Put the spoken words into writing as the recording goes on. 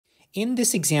In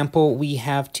this example, we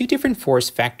have two different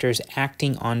force vectors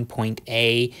acting on point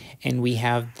A, and we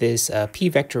have this p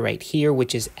vector right here,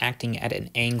 which is acting at an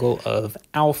angle of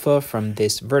alpha from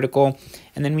this vertical.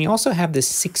 And then we also have this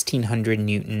 1600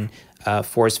 Newton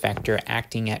force vector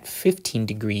acting at 15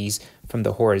 degrees from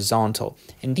the horizontal.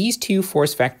 And these two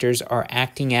force vectors are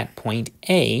acting at point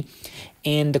A.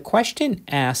 And the question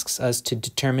asks us to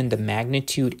determine the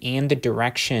magnitude and the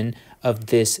direction of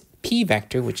this p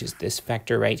vector, which is this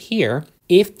vector right here,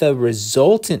 if the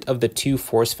resultant of the two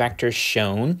force vectors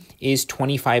shown is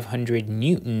 2500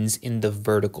 newtons in the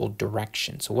vertical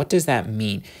direction. So what does that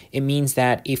mean? It means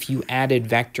that if you added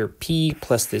vector p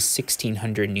plus this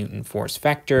 1600 newton force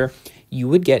vector, you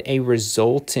would get a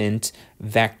resultant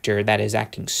vector that is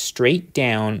acting straight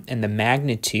down, and the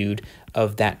magnitude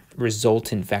of that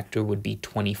resultant vector would be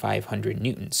 2500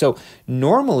 newtons. So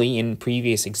normally in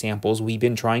previous examples, we've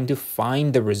been trying to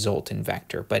find the resultant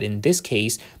vector, but in this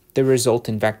case, the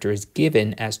resultant vector is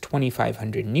given as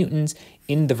 2500 newtons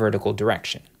in the vertical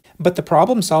direction. But the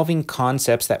problem-solving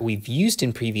concepts that we've used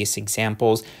in previous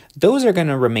examples, those are going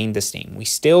to remain the same. We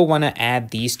still want to add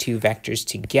these two vectors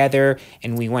together,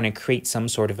 and we want to create some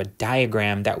sort of a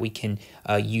diagram that we can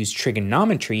use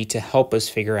trigonometry to help us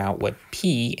figure out what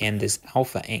P and this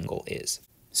alpha angle is.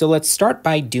 So let's start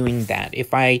by doing that.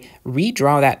 If I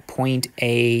redraw that point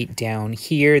A down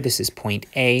here, this is point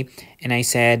A, and I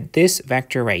said this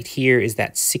vector right here is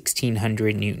that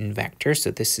 1600 Newton vector.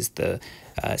 So this is the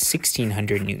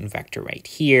 1600 Newton vector right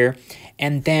here.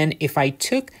 And then if I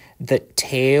took the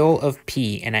tail of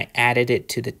P and I added it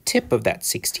to the tip of that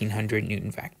 1600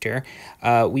 Newton vector,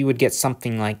 we would get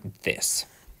something like this.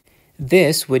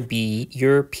 This would be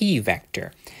your P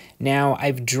vector. Now,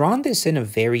 I've drawn this in a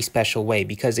very special way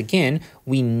because, again,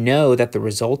 we know that the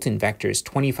resultant vector is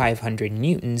 2500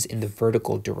 newtons in the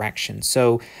vertical direction.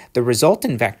 So the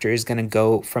resultant vector is going to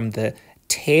go from the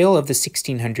tail of the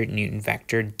 1600 Newton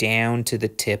vector down to the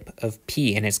tip of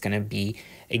P, and it's going to be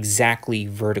exactly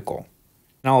vertical.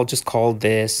 And I'll just call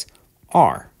this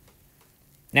R.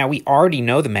 Now, we already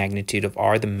know the magnitude of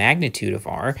R. The magnitude of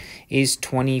R is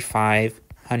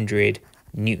 2500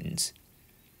 newtons.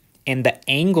 And the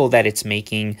angle that it's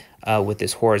making with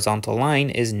this horizontal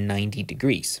line is 90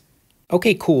 degrees.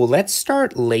 Okay, cool. Let's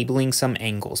start labeling some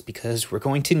angles because we're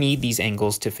going to need these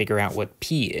angles to figure out what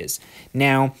P is.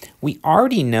 Now, we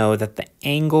already know that the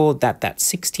angle that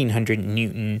 1600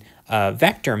 Newton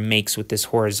vector makes with this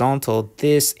horizontal,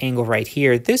 this angle right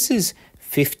here, this is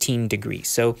 15 degrees.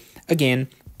 So again,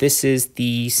 this is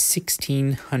the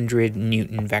 1600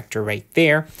 Newton vector right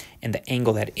there, and the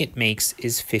angle that it makes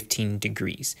is 15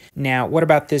 degrees. Now, what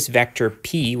about this vector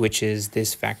P, which is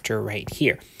this vector right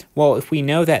here? Well, if we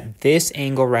know that this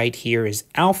angle right here is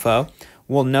alpha,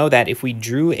 we'll know that if we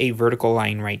drew a vertical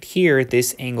line right here,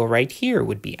 this angle right here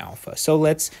would be alpha. So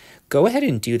let's go ahead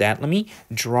and do that. Let me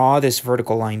draw this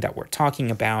vertical line that we're talking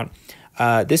about.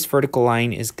 This vertical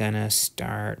line is going to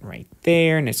start right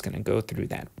there, and it's going to go through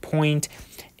that point.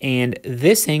 And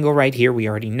this angle right here, we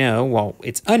already know, well,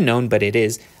 it's unknown, but it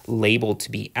is labeled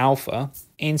to be alpha.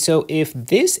 And so if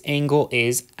this angle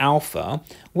is alpha,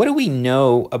 what do we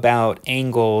know about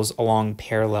angles along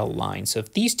parallel lines? So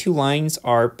if these two lines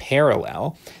are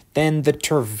parallel, then the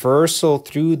traversal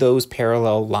through those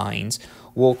parallel lines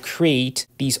will create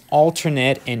these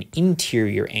alternate and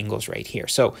interior angles right here.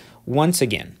 So once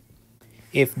again,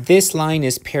 if this line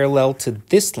is parallel to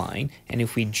this line, and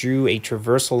if we drew a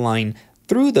traversal line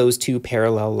through those two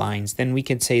parallel lines, then we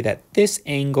could say that this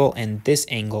angle and this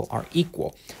angle are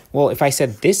equal. Well, if I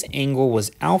said this angle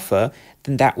was alpha,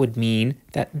 then that would mean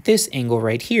that this angle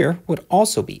right here would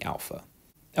also be alpha.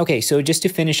 Okay, so just to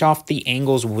finish off the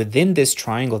angles within this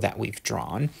triangle that we've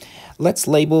drawn, let's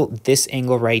label this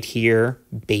angle right here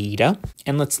beta,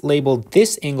 and let's label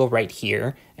this angle right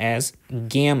here as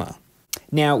gamma.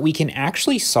 Now, we can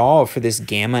actually solve for this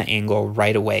gamma angle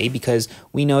right away because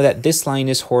we know that this line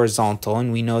is horizontal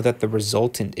and we know that the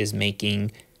resultant is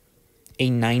making a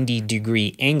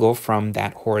 90-degree angle from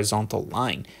that horizontal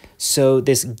line. So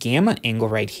this gamma angle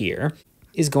right here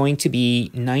is going to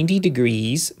be 90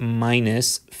 degrees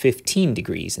minus 15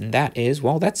 degrees, and that is,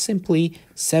 well, that's simply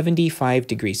 75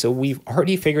 degrees. So we've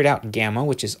already figured out gamma,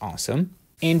 which is awesome.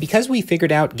 And because we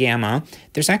figured out gamma,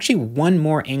 there's actually one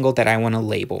more angle that I want to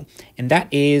label, and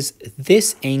that is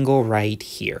this angle right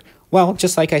here. Well,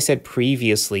 just like I said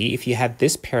previously, if you had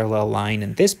this parallel line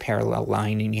and this parallel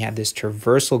line and you had this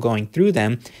traversal going through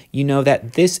them, you know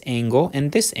that this angle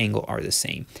and this angle are the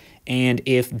same. And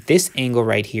if this angle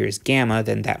right here is gamma,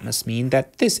 then that must mean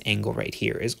that this angle right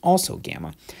here is also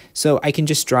gamma. So I can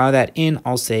just draw that in.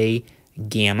 I'll say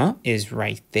gamma is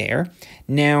right there.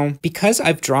 Now, because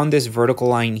I've drawn this vertical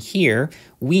line here,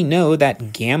 we know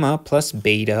that gamma plus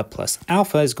beta plus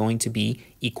alpha is going to be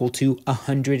equal to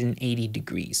 180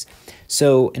 degrees.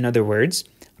 So in other words,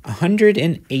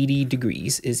 180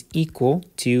 degrees is equal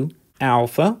to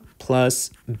alpha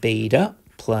plus beta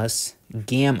plus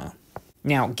gamma.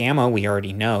 Now, gamma, we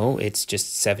already know, it's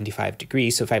just 75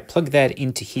 degrees. So if I plug that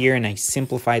into here and I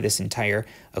simplify this entire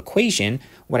equation,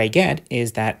 what I get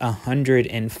is that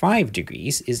 105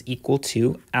 degrees is equal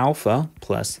to alpha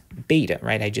plus beta,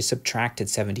 right? I just subtracted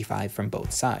 75 from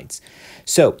both sides.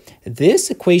 So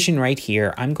this equation right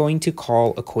here, I'm going to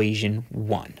call equation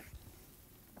 1.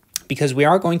 Because we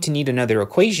are going to need another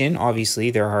equation.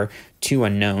 Obviously, there are two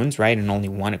unknowns, right, and only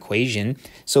one equation.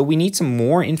 So we need some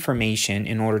more information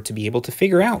in order to be able to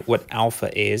figure out what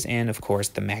alpha is and, of course,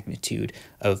 the magnitude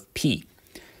of P.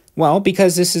 Well,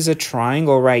 because this is a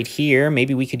triangle right here,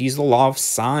 maybe we could use the law of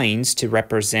sines to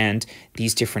represent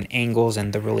these different angles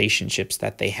and the relationships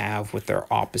that they have with their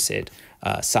opposite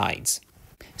sides.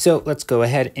 So let's go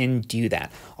ahead and do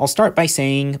that. I'll start by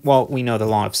saying, well, we know the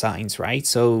law of sines, right?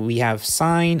 So we have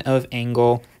sine of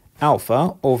angle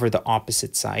alpha over the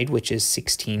opposite side, which is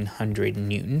 1600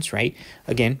 newtons, right?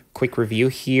 Again, quick review.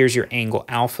 Here's your angle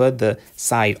alpha. The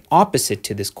side opposite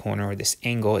to this corner or this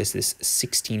angle is this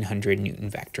 1600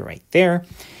 Newton vector right there.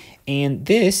 And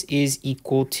this is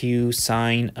equal to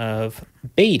sine of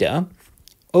beta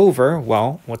over,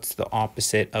 well, what's the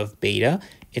opposite of beta?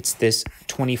 It's this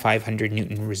 2500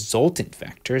 Newton resultant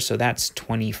vector, so that's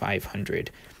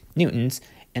 2500 newtons,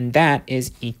 and that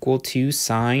is equal to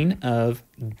sine of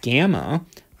gamma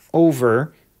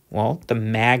over, well, the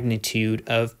magnitude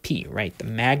of P, right? The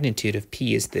magnitude of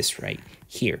P is this right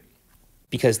here,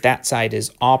 because that side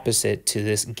is opposite to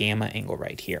this gamma angle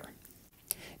right here.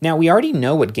 Now, we already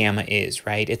know what gamma is,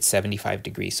 right? It's 75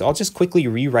 degrees, so I'll just quickly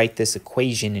rewrite this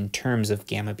equation in terms of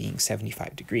gamma being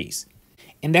 75 degrees.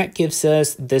 And that gives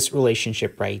us this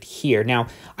relationship right here. Now,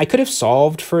 I could have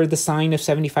solved for the sine of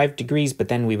 75 degrees, but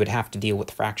then we would have to deal with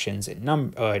fractions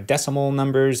and decimal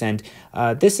numbers, and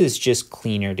this is just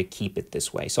cleaner to keep it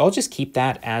this way. So I'll just keep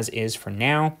that as is for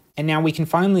now. And now we can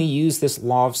finally use this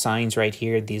law of sines right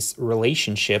here, this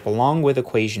relationship, along with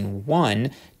equation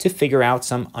 1 to figure out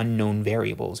some unknown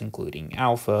variables, including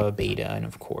alpha, beta, and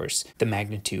of course, the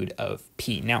magnitude of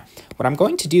P. Now, what I'm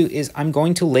going to do is I'm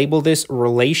going to label this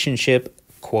relationship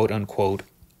quote unquote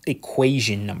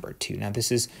equation number 2. Now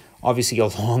this is obviously a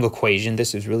long equation.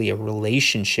 This is really a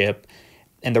relationship,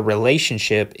 and the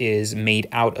relationship is made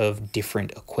out of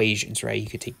different equations, right? You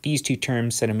could take these two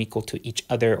terms, set them equal to each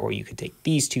other, or you could take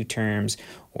these two terms,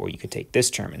 or you could take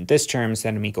this term and this term,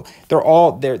 set them equal. They're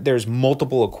all there. There's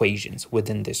multiple equations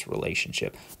within this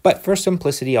relationship. But for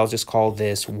simplicity, I'll just call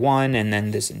this 1 and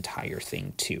then this entire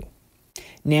thing 2.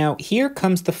 Now, here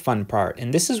comes the fun part,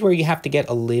 and this is where you have to get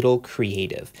a little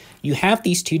creative. You have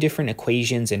these two different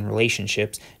equations and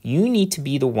relationships. You need to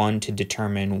be the one to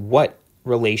determine what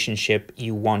relationship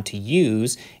you want to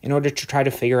use in order to try to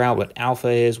figure out what alpha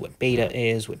is, what beta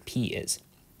is, what P is.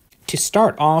 To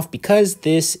start off, because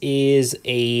this is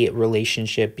a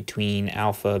relationship between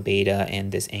alpha, beta,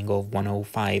 and this angle of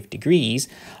 105 degrees,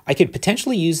 I could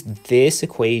potentially use this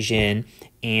equation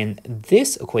and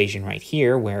this equation right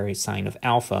here, where a sine of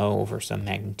alpha over some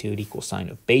magnitude equals sine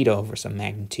of beta over some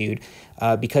magnitude,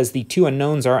 because the two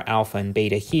unknowns are alpha and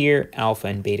beta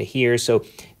here. So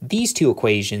these two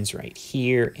equations right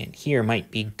here and here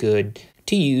might be good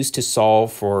to use to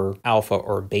solve for alpha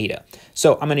or beta.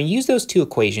 So I'm going to use those two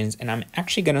equations, and I'm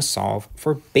actually going to solve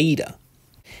for beta.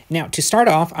 Now, to start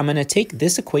off, I'm going to take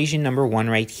this equation number 1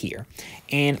 right here,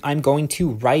 and I'm going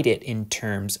to write it in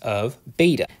terms of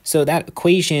beta. So that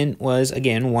equation was,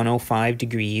 again, 105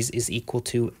 degrees is equal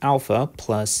to alpha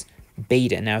plus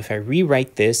beta. Now, if I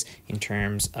rewrite this in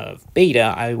terms of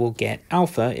beta, I will get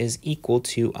alpha is equal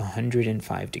to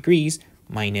 105 degrees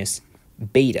minus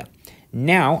beta.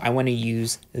 Now, I want to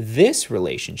use this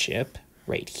relationship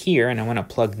right here, and I want to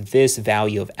plug this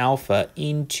value of alpha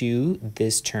into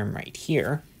this term right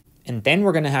here. And then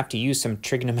we're going to have to use some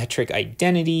trigonometric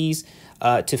identities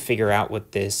to figure out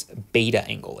what this beta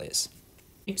angle is.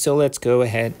 So let's go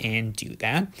ahead and do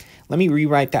that. Let me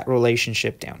rewrite that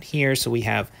relationship down here. So we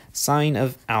have sine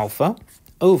of alpha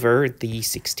over the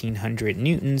 1600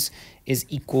 newtons is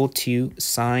equal to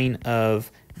sine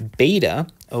of beta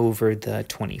over the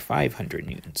 2500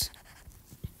 newtons.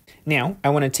 Now, I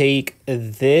want to take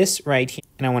this right here,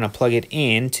 and I want to plug it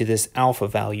into this alpha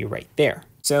value right there.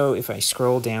 So if I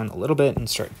scroll down a little bit and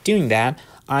start doing that,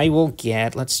 I will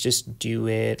get, let's do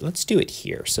it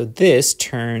here. So this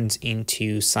turns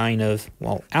into sine of,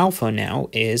 well, alpha now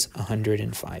is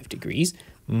 105 degrees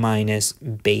minus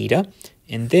beta,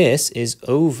 and this is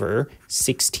over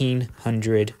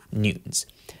 1600 newtons.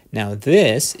 Now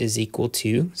this is equal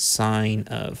to sine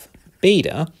of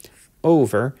beta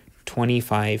over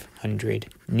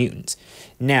 2500 newtons.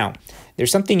 Now,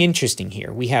 there's something interesting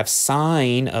here. We have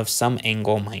sine of some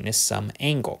angle minus some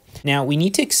angle. Now, we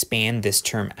need to expand this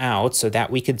term out so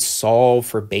that we could solve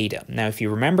for beta. Now, if you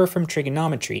remember from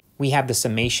trigonometry, we have the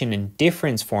summation and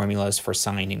difference formulas for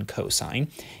sine and cosine,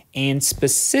 and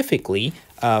specifically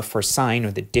for sine,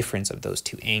 or the difference of those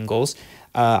two angles.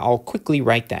 I'll quickly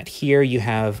write that here. You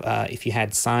have, if you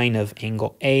had sine of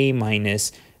angle A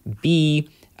minus B,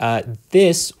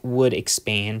 this would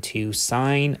expand to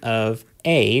sine of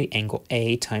A, angle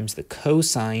A, times the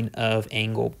cosine of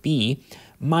angle B,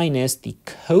 minus the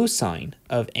cosine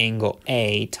of angle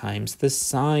A times the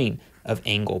sine of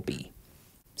angle B.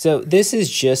 So this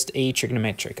is just a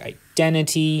trigonometric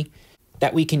identity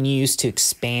that we can use to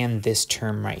expand this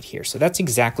term right here. So that's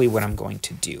exactly what I'm going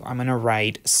to do. I'm going to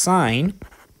write sine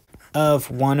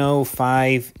of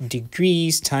 105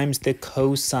 degrees times the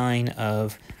cosine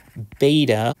of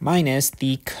beta minus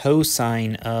the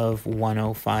cosine of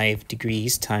 105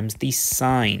 degrees times the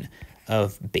sine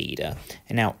of beta.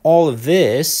 And now all of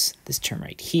this term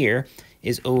right here,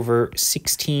 is over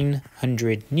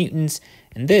 1600 newtons,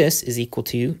 and this is equal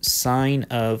to sine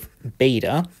of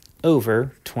beta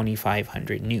over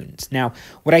 2500 newtons. Now,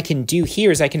 what I can do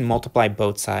here is I can multiply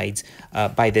both sides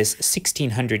by this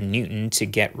 1600 newton to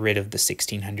get rid of the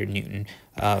 1600 newton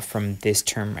from this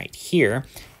term right here.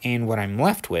 And what I'm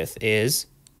left with is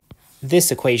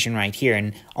this equation right here.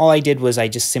 And all I did was I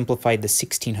just simplified the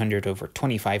 1600 over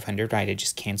 2500, right? I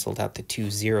just canceled out the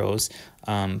two zeros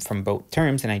from both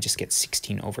terms, and I just get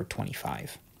 16 over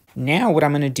 25. Now what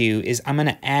I'm going to do is I'm going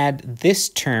to add this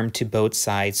term to both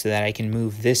sides so that I can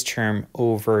move this term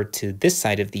over to this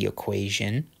side of the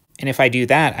equation. And if I do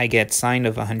that, I get sine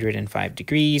of 105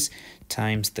 degrees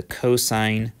times the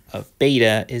cosine of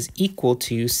beta is equal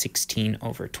to 16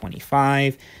 over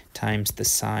 25 times the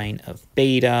sine of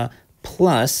beta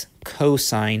plus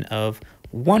cosine of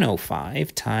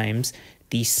 105 times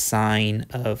the sine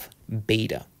of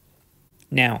beta.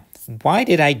 Now, why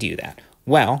did I do that?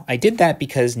 Well, I did that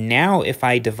because now if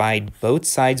I divide both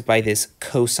sides by this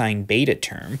cosine beta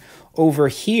term, over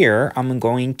here I'm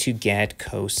going to get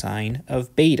cosine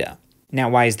of beta. Now,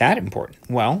 why is that important?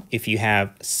 Well, if you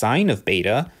have sine of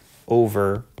beta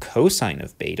over cosine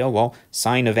of beta, well,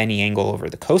 sine of any angle over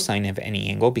the cosine of any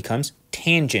angle becomes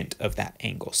tangent of that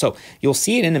angle. So you'll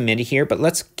see it in a minute here, but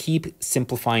let's keep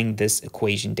simplifying this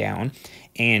equation down,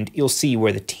 and you'll see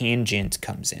where the tangent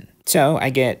comes in. So I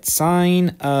get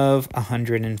sine of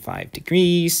 105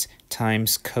 degrees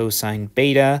times cosine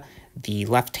beta. The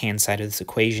left-hand side of this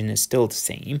equation is still the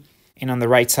same. And on the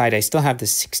right side, I still have the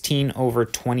 16 over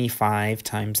 25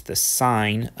 times the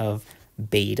sine of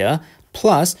beta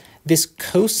plus this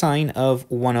cosine of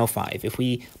 105. If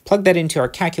we plug that into our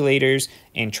calculators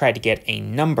and try to get a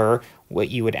number, what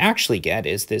you would actually get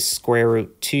is this square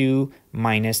root 2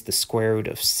 minus the square root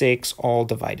of 6 all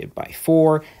divided by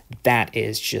 4. That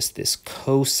is just this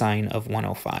cosine of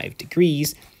 105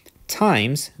 degrees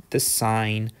times the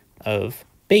sine of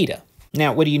beta.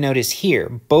 Now, what do you notice here?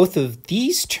 Both of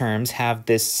these terms have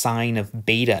this sine of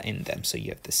beta in them. So you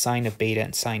have the sine of beta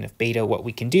and sine of beta. What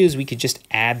we can do is we could just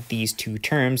add these two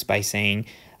terms by saying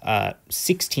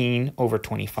 16 over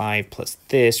 25 plus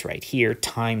this right here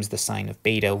times the sine of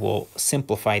beta will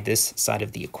simplify this side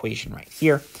of the equation right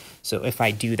here. So if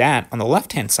I do that on the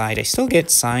left-hand side, I still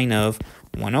get sine of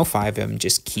 105. I'm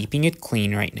just keeping it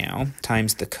clean right now,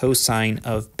 times the cosine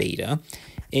of beta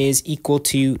is equal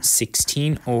to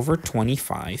 16 over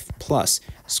 25 plus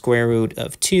square root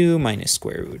of 2 minus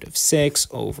square root of 6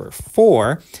 over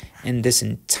 4, and this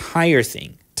entire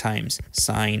thing times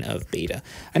sine of beta.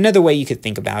 Another way you could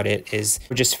think about it is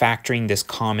we're just factoring this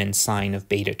common sine of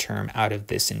beta term out of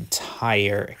this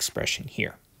entire expression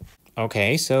here.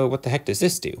 Okay, so what the heck does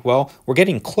this do? Well, we're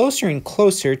getting closer and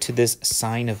closer to this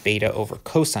sine of beta over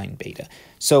cosine beta.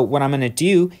 So what I'm going to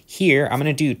do here, I'm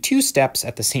going to do two steps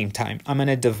at the same time. I'm going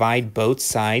to divide both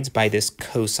sides by this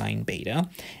cosine beta,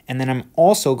 and then I'm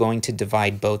also going to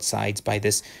divide both sides by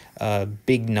this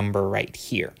big number right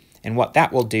here. And what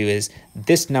that will do is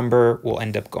this number will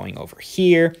end up going over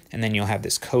here, and then you'll have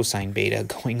this cosine beta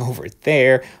going over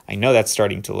there. I know that's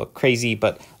starting to look crazy,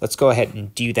 but let's go ahead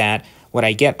and do that. What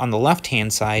I get on the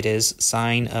left-hand side is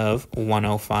sine of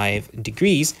 105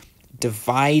 degrees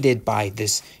divided by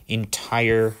this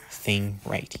entire thing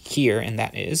right here, and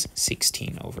that is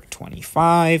 16 over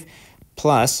 25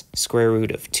 plus square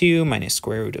root of 2 minus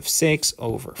square root of 6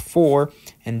 over 4.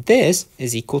 And this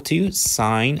is equal to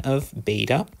sine of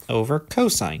beta over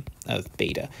cosine of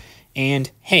beta. And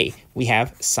hey, we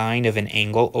have sine of an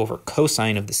angle over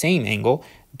cosine of the same angle.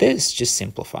 This just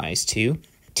simplifies to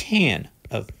tan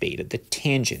of beta, the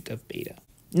tangent of beta.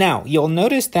 Now, you'll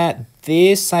notice that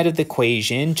this side of the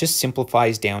equation just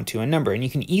simplifies down to a number, and you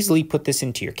can easily put this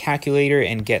into your calculator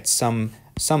and get some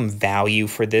value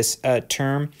for this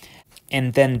term,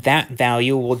 and then that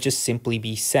value will just simply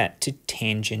be set to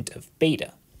tangent of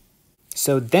beta.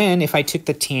 So then if I took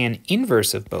the tan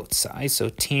inverse of both sides, so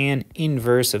tan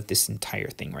inverse of this entire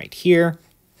thing right here,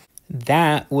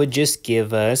 that would just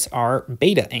give us our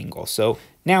beta angle. So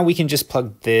now we can just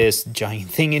plug this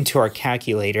giant thing into our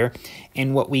calculator,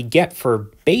 and what we get for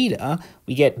beta,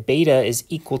 we get beta is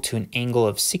equal to an angle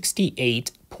of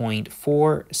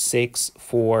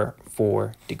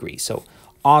 68.4644 degrees. So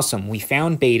awesome, we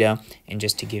found beta, and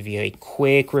just to give you a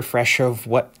quick refresher of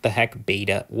what the heck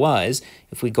beta was,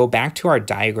 if we go back to our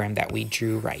diagram that we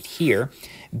drew right here,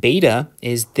 beta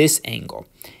is this angle.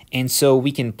 And so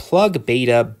we can plug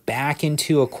beta back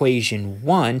into equation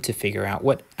 1 to figure out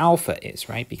what alpha is,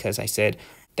 right? Because I said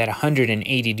that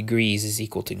 180 degrees is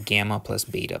equal to gamma plus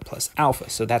beta plus alpha.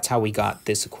 So that's how we got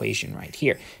this equation right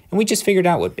here. And we just figured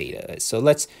out what beta is. So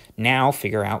let's now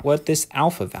figure out what this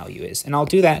alpha value is. And I'll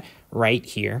do that right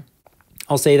here.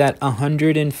 I'll say that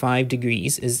 105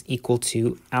 degrees is equal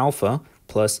to alpha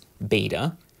plus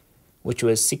beta, which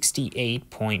was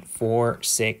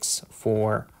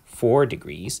 68.4644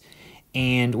 degrees,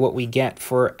 and what we get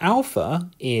for alpha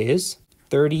is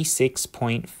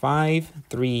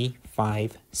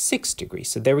 36.5356 degrees.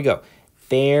 So there we go.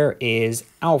 There is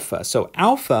alpha. So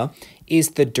alpha is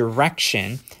the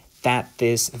direction that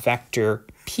this vector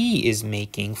P is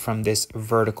making from this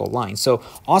vertical line. So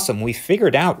awesome, we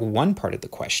figured out one part of the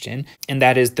question, and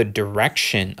that is the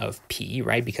direction of P,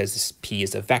 right? Because this P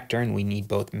is a vector and we need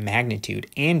both magnitude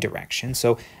and direction.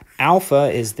 So alpha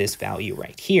is this value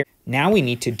right here. Now we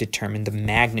need to determine the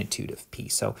magnitude of P.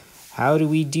 So how do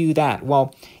we do that?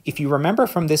 Well, if you remember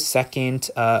from this second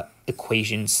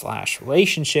equation slash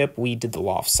relationship, we did the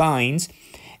law of sines,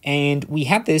 and we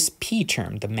had this P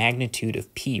term, the magnitude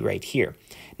of P right here.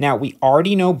 Now we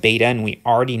already know beta and we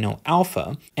already know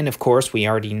alpha, and of course we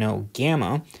already know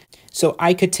gamma. So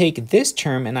I could take this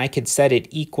term and I could set it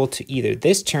equal to either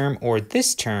this term or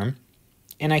this term,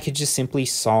 and I could just simply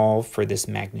solve for this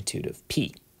magnitude of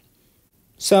P.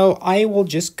 So I will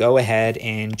just go ahead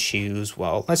and choose,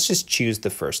 well, let's just choose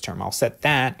the first term. I'll set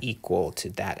that equal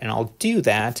to that, and I'll do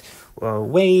that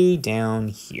way down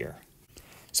here.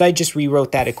 So I just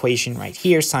rewrote that equation right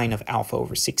here. Sine of alpha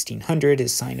over 1600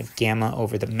 is sine of gamma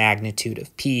over the magnitude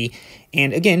of P.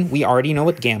 And again, we already know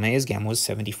what gamma is. Gamma was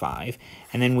 75.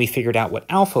 And then we figured out what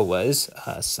alpha was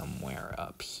somewhere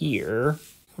up here.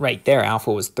 Right there,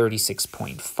 alpha was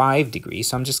 36.5 degrees.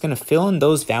 So I'm just going to fill in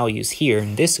those values here,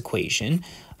 and this equation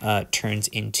turns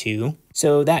into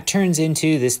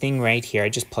this thing right here. I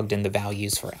just plugged in the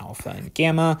values for alpha and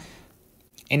gamma.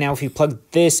 And now if we plug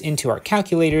this into our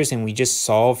calculators and we just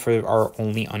solve for our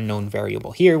only unknown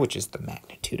variable here, which is the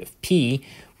magnitude of P,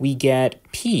 we get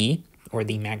P, or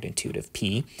the magnitude of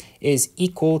P, is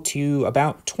equal to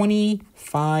about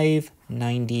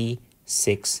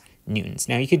 2596 newtons.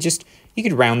 Now you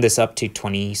could round this up to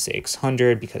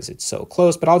 2600 because it's so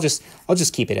close, but I'll just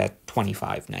keep it at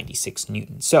 2596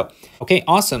 newtons. So, okay,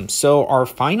 awesome. So our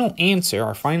final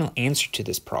answer to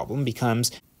this problem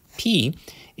becomes P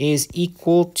is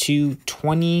equal to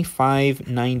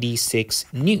 2596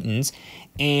 newtons,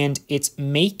 and it's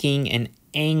making an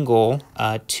angle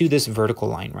to this vertical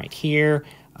line right here.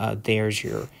 There's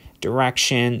your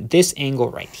direction. This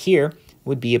angle right here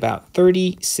would be about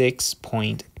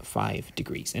 36.5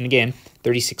 degrees. And again,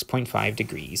 36.5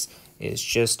 degrees is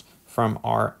just from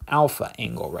our alpha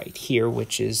angle right here,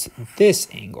 which is this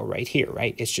angle right here,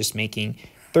 right? It's just making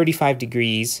 35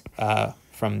 degrees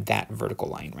from that vertical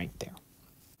line right there.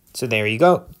 So there you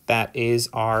go. That is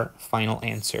our final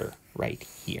answer right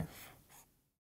here.